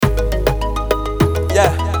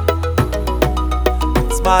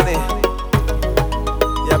Mannie.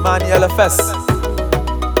 Yeah, Mannie LFS.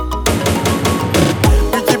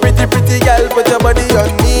 Pretty girl, put your body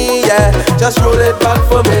on me, yeah. Just roll it back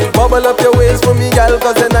for me. Bubble up your waist for me, girl,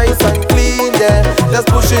 cause they're nice and clean, yeah. Just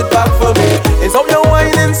push it back for me. It's how you're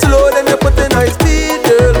whining slow, then you put in high speed,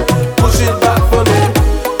 girl. Push it back for me.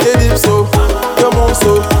 You dip so, you move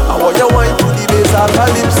so. I want your wine to the bass, I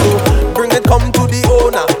calypso. Bring it, come to the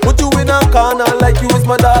owner. Put you in a corner like you is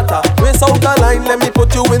my daughter. Waist out the line, let me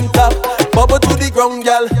put you in top. Bubble to the ground,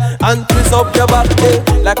 girl, and twist up your back, eh.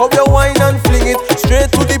 Like how you whine and fling it. Straight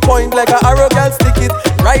to the point like a arrow, girl, stick it.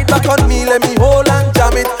 Right back on me, let me hold and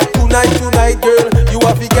jam it. Tonight, girl, you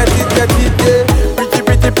have to get it, yeah.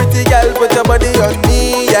 Pretty girl, put your body on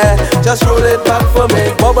me, yeah. Just roll it back for me.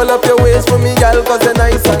 Bubble up your waist for me, girl, cause they're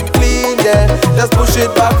nice and clean, yeah. Just push it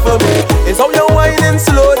back for me. It's how you're whining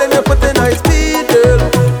slow, then you put in high speed, girl.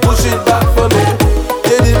 Push it back for me.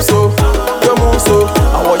 You dip so, you move so.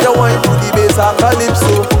 I want your wine to the bass, I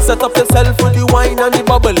calypso. Set up yourself for the wine and the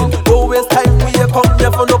bubbling. Don't waste time when you come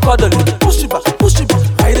here for no cuddling. Push it back,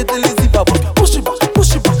 ride it till it's zipper bust. Push it back,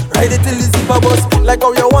 ride it till it's zipper bust. Like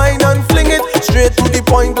how you wine and fling it. Straight to the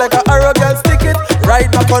point like a arrow, girl, stick it.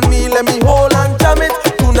 Right back on me, let me hold and jam it.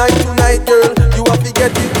 Tonight, girl, you have to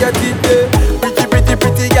get it, yeah.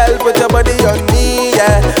 Pretty girl, put your body on me,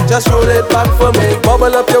 yeah. Just roll it back for me.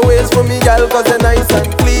 Bubble up your waist for me, girl, cause they're nice and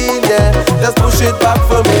clean, yeah. Just push it back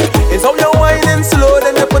for me. It's how you're whining slow,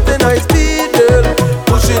 then you put in high speed, girl.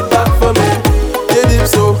 Push it back for me. You dip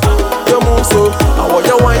so, you move so. I want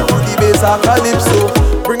your wine to the bass, I calypso.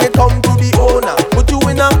 Bring it, come to the owner. Put you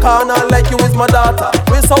in a corner like you is my daughter.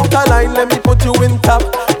 Waist out the line, let me put you in top.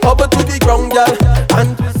 Bubble to the ground, girl,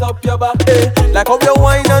 and twist up your back, eh. Like how you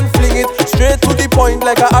whine and fling it. Straight to the point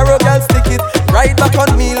like a arrow, girl, stick it. Right back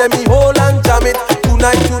on me, let me hold and jam it.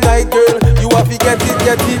 Tonight, girl, you have to get it,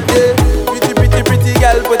 yeah. Pretty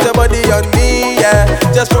girl, put your body on me, yeah.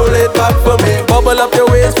 Just roll it back for me. Bubble up your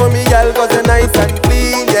waist for me, girl, cause you're nice and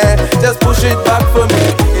clean, yeah. Just push it back for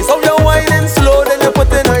me.